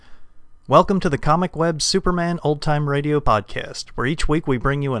Welcome to the Comic Web Superman Old Time Radio Podcast, where each week we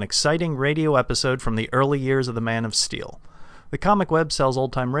bring you an exciting radio episode from the early years of the Man of Steel. The Comic Web sells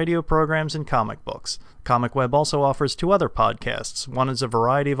old-time radio programs and comic books. Comic Web also offers two other podcasts. One is a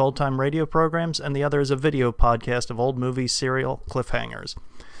variety of old-time radio programs, and the other is a video podcast of old movies, serial cliffhangers.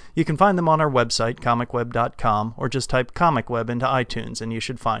 You can find them on our website, comicweb.com, or just type Comic Web into iTunes and you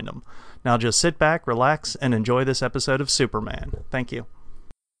should find them. Now just sit back, relax, and enjoy this episode of Superman. Thank you.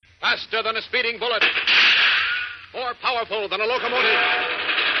 Faster than a speeding bullet. More powerful than a locomotive.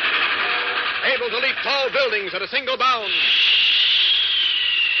 Able to leap tall buildings at a single bound.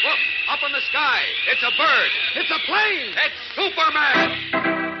 Look, up in the sky. It's a bird. It's a plane. It's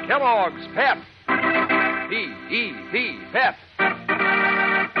Superman. Kellogg's Pep. P-E-P, Pep.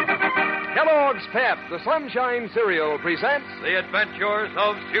 Kellogg's Pep, the Sunshine Cereal, presents The Adventures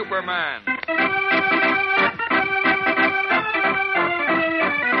of Superman.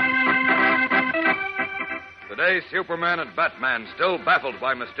 Today, Superman and Batman, still baffled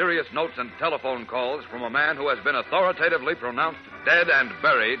by mysterious notes and telephone calls from a man who has been authoritatively pronounced dead and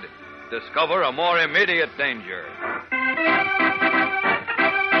buried, discover a more immediate danger.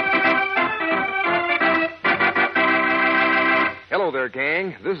 Hello there,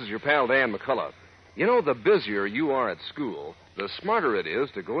 gang. This is your pal Dan McCullough. You know, the busier you are at school, the smarter it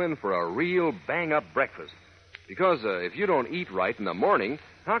is to go in for a real bang-up breakfast. Because if you don't eat right in the morning,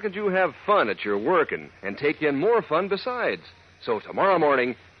 how could you have fun at your work and take in more fun besides? So tomorrow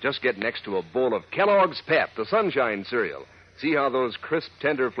morning, just get next to a bowl of Kellogg's Pep, the Sunshine Cereal. See how those crisp,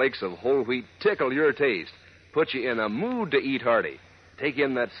 tender flakes of whole wheat tickle your taste. Put you in a mood to eat hearty. Take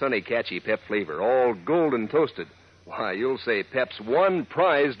in that sunny, catchy Pep flavor, all golden toasted. Why, you'll say Pep's one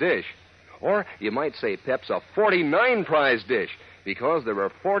prize dish. Or you might say Pep's a 49 prize dish, because there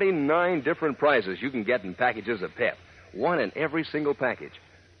are 49 different prizes you can get in packages of Pep, one in every single package.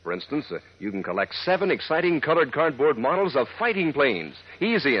 For instance, you can collect 7 exciting colored cardboard models of fighting planes,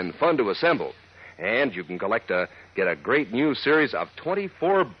 easy and fun to assemble. And you can get a great new series of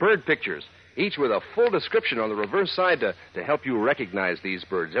 24 bird pictures, each with a full description on the reverse side to help you recognize these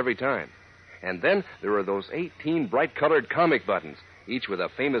birds every time. And then there are those 18 bright-colored comic buttons, each with a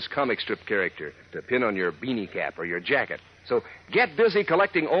famous comic strip character to pin on your beanie cap or your jacket. So get busy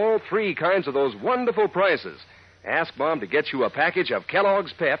collecting all 3 kinds of those wonderful prizes. Ask Mom to get you a package of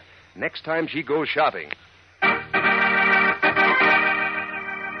Kellogg's Pep next time she goes shopping.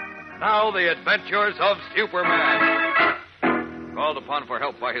 Now, the Adventures of Superman. Called upon for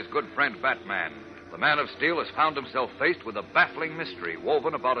help by his good friend Batman, the Man of Steel has found himself faced with a baffling mystery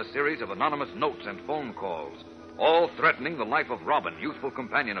woven about a series of anonymous notes and phone calls, all threatening the life of Robin, youthful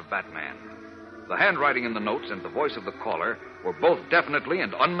companion of Batman. The handwriting in the notes and the voice of the caller were both definitely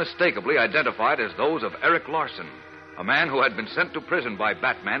and unmistakably identified as those of Eric Larson, a man who had been sent to prison by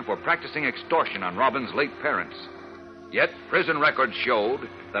Batman for practicing extortion on Robin's late parents. Yet prison records showed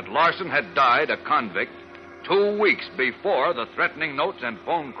that Larson had died a convict 2 weeks before the threatening notes and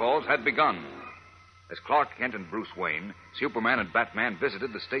phone calls had begun. As Clark Kent and Bruce Wayne, Superman and Batman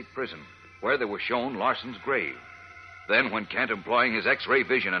visited the state prison, where they were shown Larson's grave. Then, when Kent, employing his X-ray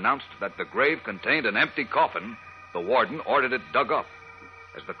vision, announced that the grave contained an empty coffin, the warden ordered it dug up.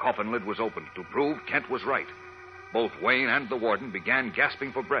 As the coffin lid was opened to prove Kent was right, both Wayne and the warden began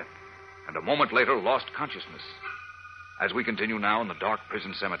gasping for breath, and a moment later lost consciousness. As we continue now in the dark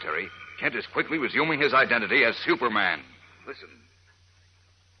prison cemetery, Kent is quickly resuming his identity as Superman. Listen.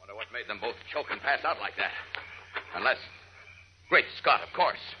 Wonder what made them both choke and pass out like that. Unless... Great Scott, of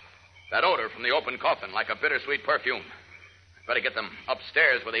course. That odor from the open coffin, like a bittersweet perfume. Better get them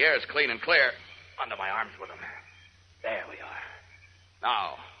upstairs where the air's clean and clear. Under my arms with them. There we are.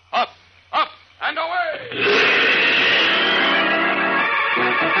 Now, up, and away!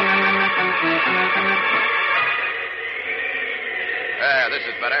 There, this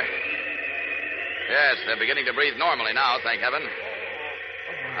is better. Yes, they're beginning to breathe normally now, thank heaven.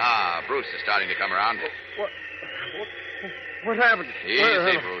 Bruce is starting to come around. What happened?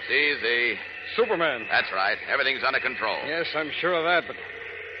 Easy, Bruce, easy. Superman. That's right. Everything's under control. Yes, I'm sure of that, but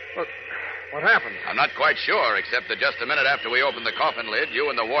what happened? I'm not quite sure, except that just a minute after we opened the coffin lid, you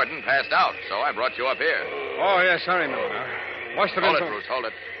and the warden passed out, so I brought you up here. Oh, yes, I remember now. Must have been Hold it, Bruce, hold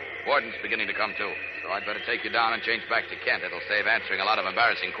it. Warden's beginning to come, too, so I'd better take you down and change back to Kent. It'll save answering a lot of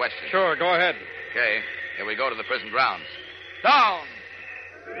embarrassing questions. Sure, go ahead. Okay, here we go to the prison grounds. Down!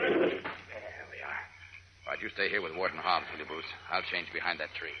 There we are. All right, you stay here with Warden Hobbs, will you, Bruce? I'll change behind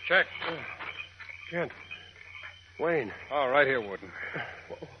that tree. Check. Kent. Wayne. Oh, right here, Warden.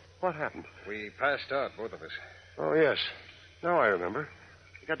 What happened? We passed out, both of us. Oh, yes. Now I remember.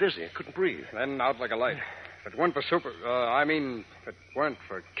 I got dizzy. I couldn't breathe. Then out like a light. If it weren't for if it weren't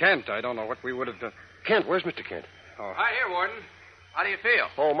for Kent, I don't know what we would have done. Kent, where's Mr. Kent? Oh. Hi, here, Warden. How do you feel?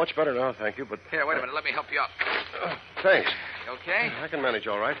 Oh, much better now, thank you, but... Here, wait a minute. Let me help you up. Thanks. You okay? I can manage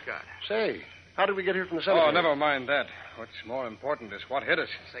all right. Good. Say, how did we get here from the cemetery? Oh, never mind that. What's more important is what hit us.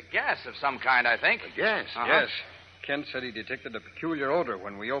 It's a gas of some kind, I think. Yes. Yes. Kent said he detected a peculiar odor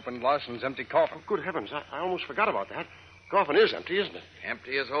when we opened Larson's empty coffin. Oh, good heavens. I almost forgot about that. Coffin is empty, isn't it?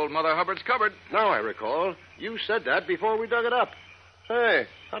 Empty as old Mother Hubbard's cupboard. Now I recall. You said that before we dug it up. Say,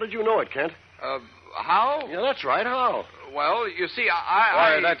 how did you know it, Kent? How? Yeah, that's right. How? Well, you see,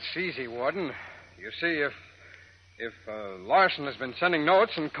 Why, that's easy, Warden. You see, if Larson has been sending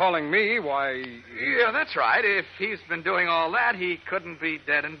notes and calling me, why... Yeah, that's right. If he's been doing all that, he couldn't be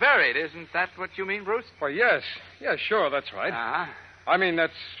dead and buried. Isn't that what you mean, Bruce? Why, yes. Yes, sure, that's right. Uh-huh. I mean,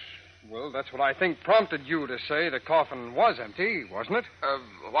 that's what I think prompted you to say the coffin was empty, wasn't it?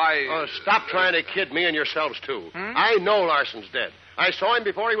 Why... Oh, stop trying to kid me and yourselves, too. I know Larson's dead. I saw him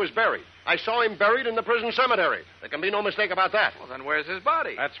before he was buried. I saw him buried in the prison cemetery. There can be no mistake about that. Well, then where's his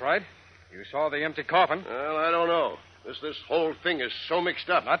body? That's right. You saw the empty coffin. Well, I don't know. This whole thing is so mixed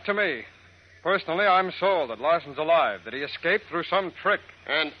up. Not to me. Personally, I'm sold that Larson's alive, that he escaped through some trick.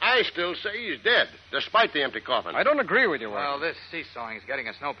 And I still say he's dead, despite the empty coffin. I don't agree with you, Warden. Well, this seesawing is getting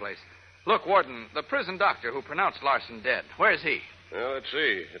us no place. Look, Warden, the prison doctor who pronounced Larson dead, where's he? Well, let's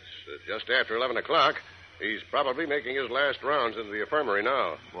see. It's just after 11 o'clock. He's probably making his last rounds into the infirmary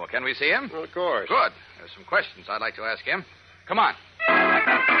now. Well, can we see him? Well, of course. Good. There's some questions I'd like to ask him. Come on.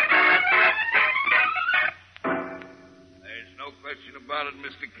 There's no question about it,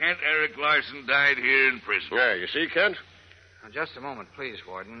 Mr. Kent. Eric Larson died here in prison. Yeah, you see, Kent? Now, just a moment, please,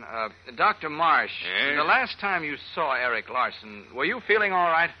 Warden. Dr. Marsh, Yes? the last time you saw Eric Larson, were you feeling all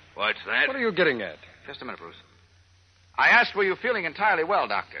right? What's that? What are you getting at? Just a minute, Bruce. I asked, were you feeling entirely well,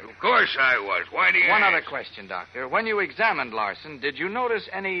 Doctor? Of course I was. Why do you One ask? other question, Doctor. When you examined Larson, did you notice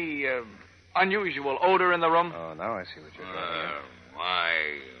any unusual odor in the room? Oh, now I see what you're saying. Why,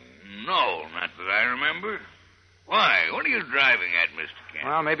 no, not that I remember. Why? What are you driving at, Mr. Kent?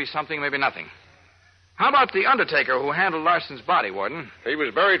 Well, maybe something, maybe nothing. How about the undertaker who handled Larson's body, Warden? He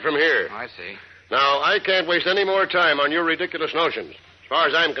was buried from here. Oh, I see. Now, I can't waste any more time on your ridiculous notions. As far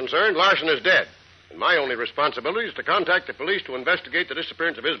as I'm concerned, Larson is dead. And my only responsibility is to contact the police to investigate the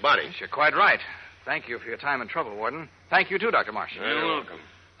disappearance of his body. Yes, you're quite right. Thank you for your time and trouble, Warden. Thank you, too, Dr. Marsh. You're welcome.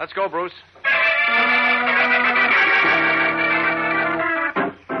 Let's go, Bruce.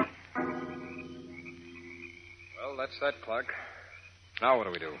 Well, that's that, Clark. Now what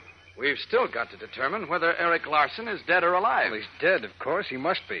do we do? We've still got to determine whether Eric Larson is dead or alive. Well, he's dead, of course. He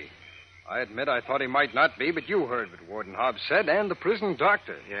must be. I admit I thought he might not be, but you heard what Warden Hobbs said, and the prison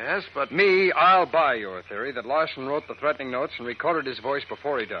doctor. Yes, but... Me, I'll buy your theory that Larson wrote the threatening notes and recorded his voice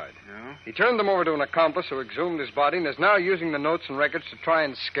before he died. No? He turned them over to an accomplice who exhumed his body and is now using the notes and records to try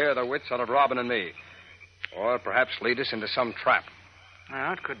and scare the wits out of Robin and me. Or perhaps lead us into some trap.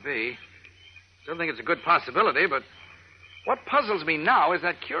 Well, it could be. Still think it's a good possibility, but what puzzles me now is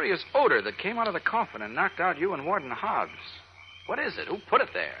that curious odor that came out of the coffin and knocked out you and Warden Hobbs. What is it? Who put it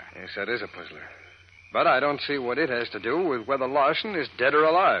there? Yes, that is a puzzler. But I don't see what it has to do with whether Larson is dead or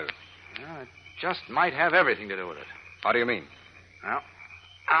alive. Well, it just might have everything to do with it. How do you mean? Well,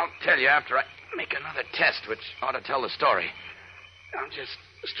 I'll tell you after I make another test, which ought to tell the story. I'll just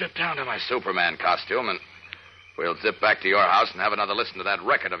strip down to my Superman costume, and we'll zip back to your house and have another listen to that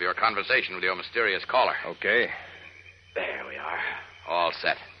record of your conversation with your mysterious caller. Okay. There we are. All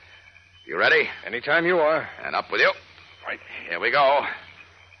set. You ready? Anytime you are. And up with you. Right. Here we go.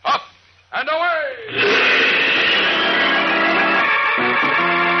 Up and away!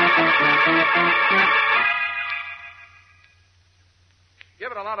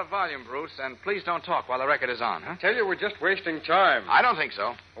 Give it a lot of volume, Bruce, and please don't talk while the record is on, huh? Tell you we're just wasting time. I don't think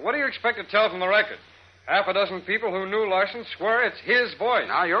so. Well, what do you expect to tell from the record? Half a dozen people who knew Larson swear it's his voice.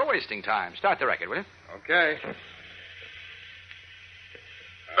 Now you're wasting time. Start the record, will you? Okay.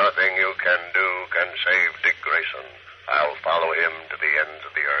 Nothing you can do can save Dick Grayson. I'll follow him to the ends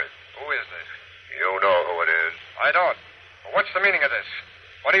of the earth. Who is this? You know who it is. I don't. What's the meaning of this?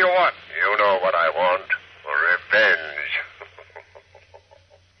 What do you want? You know what I want. Revenge.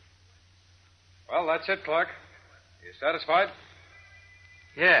 Well, that's it, Clark. You satisfied?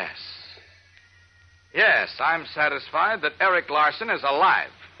 Yes. Yes, I'm satisfied that Eric Larson is alive.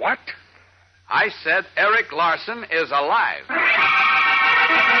 What? I said Eric Larson is alive.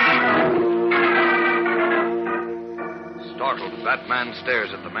 Startled, Batman stares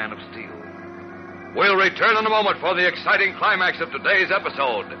at the Man of Steel. We'll return in a moment for the exciting climax of today's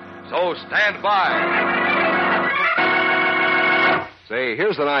episode. So stand by. Say,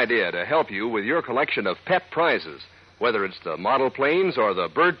 here's an idea to help you with your collection of pep prizes, whether it's the model planes or the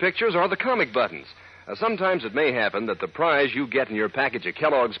bird pictures or the comic buttons. Sometimes it may happen that the prize you get in your package of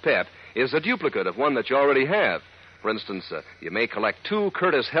Kellogg's Pep is a duplicate of one that you already have. For instance, you may collect 2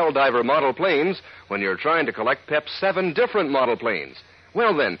 Curtiss Helldiver model planes when you're trying to collect Pep's 7 different model planes.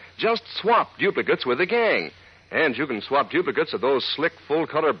 Well, then, just swap duplicates with the gang. And you can swap duplicates of those slick,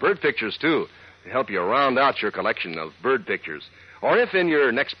 full-color bird pictures, too, to help you round out your collection of bird pictures. Or if in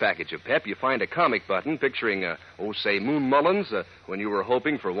your next package of Pep you find a comic button picturing, say, Moon Mullins, when you were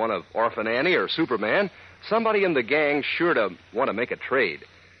hoping for one of Orphan Annie or Superman, somebody in the gang's sure to want to make a trade.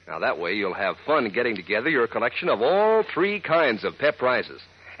 Now, that way you'll have fun getting together your collection of all 3 kinds of Pep prizes.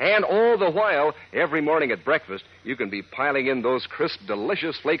 And all the while, every morning at breakfast, you can be piling in those crisp,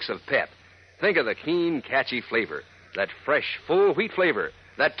 delicious flakes of Pep. Think of the keen, catchy flavor, that fresh, full wheat flavor,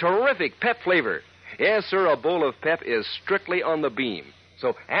 that terrific Pep flavor. Yes, sir, a bowl of Pep is strictly on the beam.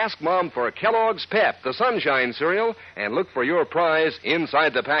 So ask Mom for Kellogg's Pep, the Sunshine cereal, and look for your prize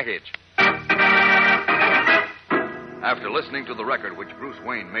inside the package. After listening to the record which Bruce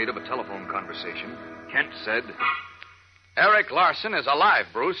Wayne made of a telephone conversation, Kent said, Eric Larson is alive,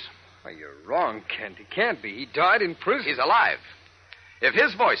 Bruce. Well, you're wrong, Kent. He can't be. He died in prison. He's alive. If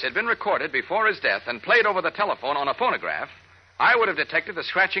his voice had been recorded before his death and played over the telephone on a phonograph, I would have detected the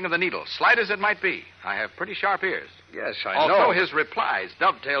scratching of the needle, slight as it might be. I have pretty sharp ears. Yes, I know. Although his replies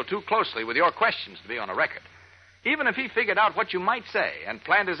dovetail too closely with your questions to be on a record. Even if he figured out what you might say and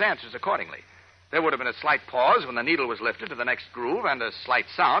planned his answers accordingly, there would have been a slight pause when the needle was lifted to the next groove and a slight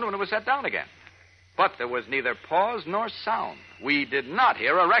sound when it was set down again. But there was neither pause nor sound. We did not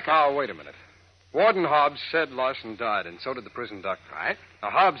hear a record. Oh, wait a minute. Warden Hobbs said Larson died, and so did the prison doctor. Right.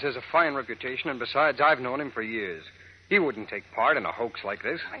 Now, Hobbs has a fine reputation, and besides, I've known him for years. He wouldn't take part in a hoax like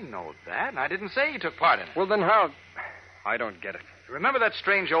this. I know that, and I didn't say he took part in it. Well, then how? I don't get it. Remember that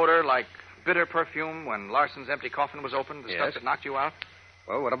strange odor like bitter perfume when Larson's empty coffin was opened? The stuff that knocked you out?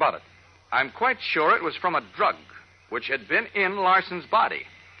 Well, what about it? I'm quite sure it was from a drug which had been in Larson's body.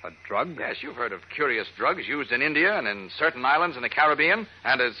 A drug? Yes, you've heard of curious drugs used in India and in certain islands in the Caribbean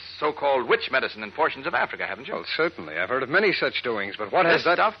and as so-called witch medicine in portions of Africa, haven't you? Well, certainly. I've heard of many such doings, but what has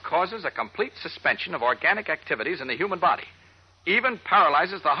that... This stuff causes a complete suspension of organic activities in the human body. Even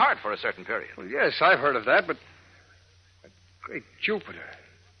paralyzes the heart for a certain period. Well, yes, I've heard of that, but... Great Jupiter.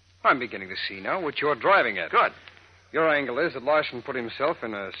 I'm beginning to see now what you're driving at. Good. Your angle is that Larson put himself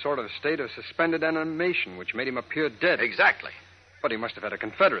in a sort of state of suspended animation, which made him appear dead. Exactly. But he must have had a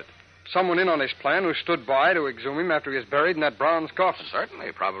confederate. Someone in on his plan who stood by to exhume him after he was buried in that bronze coffin.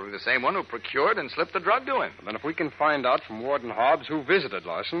 Certainly. Probably the same one who procured and slipped the drug to him. And then if we can find out from Warden Hobbs who visited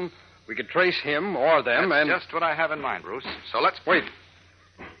Larson, we could trace him or them That's and... just what I have in mind, Bruce. So let's... Wait.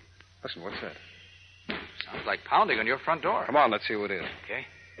 Listen, what's that? Sounds like pounding on your front door. Come on, let's see who it is. Okay.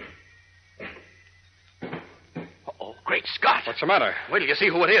 Uh-oh, great Scott. What's the matter? Wait till you see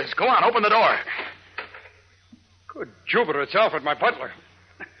who it is. Go on, open the door. Good Jupiter, it's Alfred, my butler.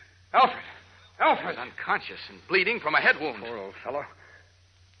 Alfred! Alfred! He's unconscious and bleeding from a head wound. Poor old fellow.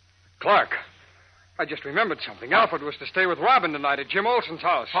 Clark, I just remembered something. Alfred was to stay with Robin tonight at Jim Olson's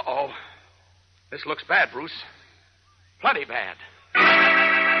house. Uh-oh. This looks bad, Bruce. Plenty bad.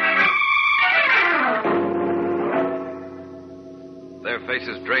 Their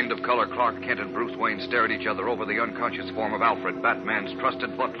faces drained of color, Clark Kent and Bruce Wayne stare at each other over the unconscious form of Alfred, Batman's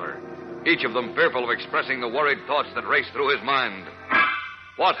trusted butler. Each of them fearful of expressing the worried thoughts that race through his mind.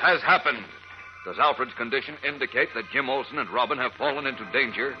 What has happened? Does Alfred's condition indicate that Jim Olson and Robin have fallen into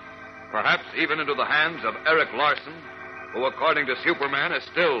danger? Perhaps even into the hands of Eric Larson, who, according to Superman, is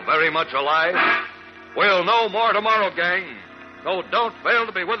still very much alive? We'll know more tomorrow, gang. So don't fail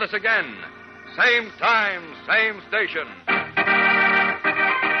to be with us again. Same time, same station.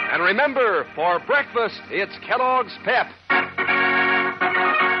 And remember, for breakfast, it's Kellogg's Pep.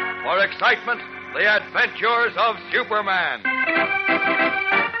 For excitement, the adventures of Superman.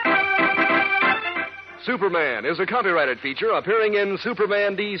 Superman is a copyrighted feature appearing in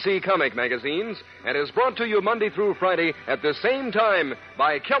Superman DC comic magazines and is brought to you Monday through Friday at the same time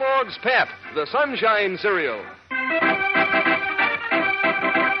by Kellogg's Pep, the Sunshine cereal.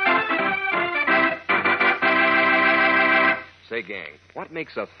 Say, gang, what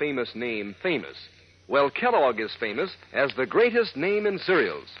makes a famous name famous? Well, Kellogg is famous as the greatest name in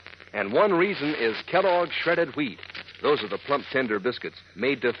cereals. And one reason is Kellogg's shredded wheat. Those are the plump, tender biscuits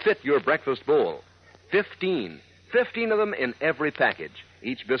made to fit your breakfast bowl. 15 of them in every package.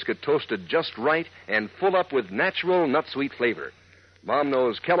 Each biscuit toasted just right and full up with natural nut-sweet flavor. Mom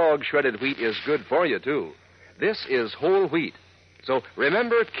knows Kellogg's shredded wheat is good for you, too. This is whole wheat. So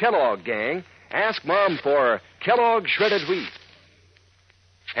remember Kellogg, gang. Ask Mom for Kellogg's shredded wheat.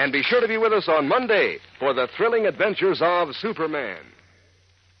 And be sure to be with us on Monday for the thrilling adventures of Superman.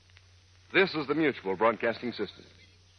 This is the Mutual Broadcasting System.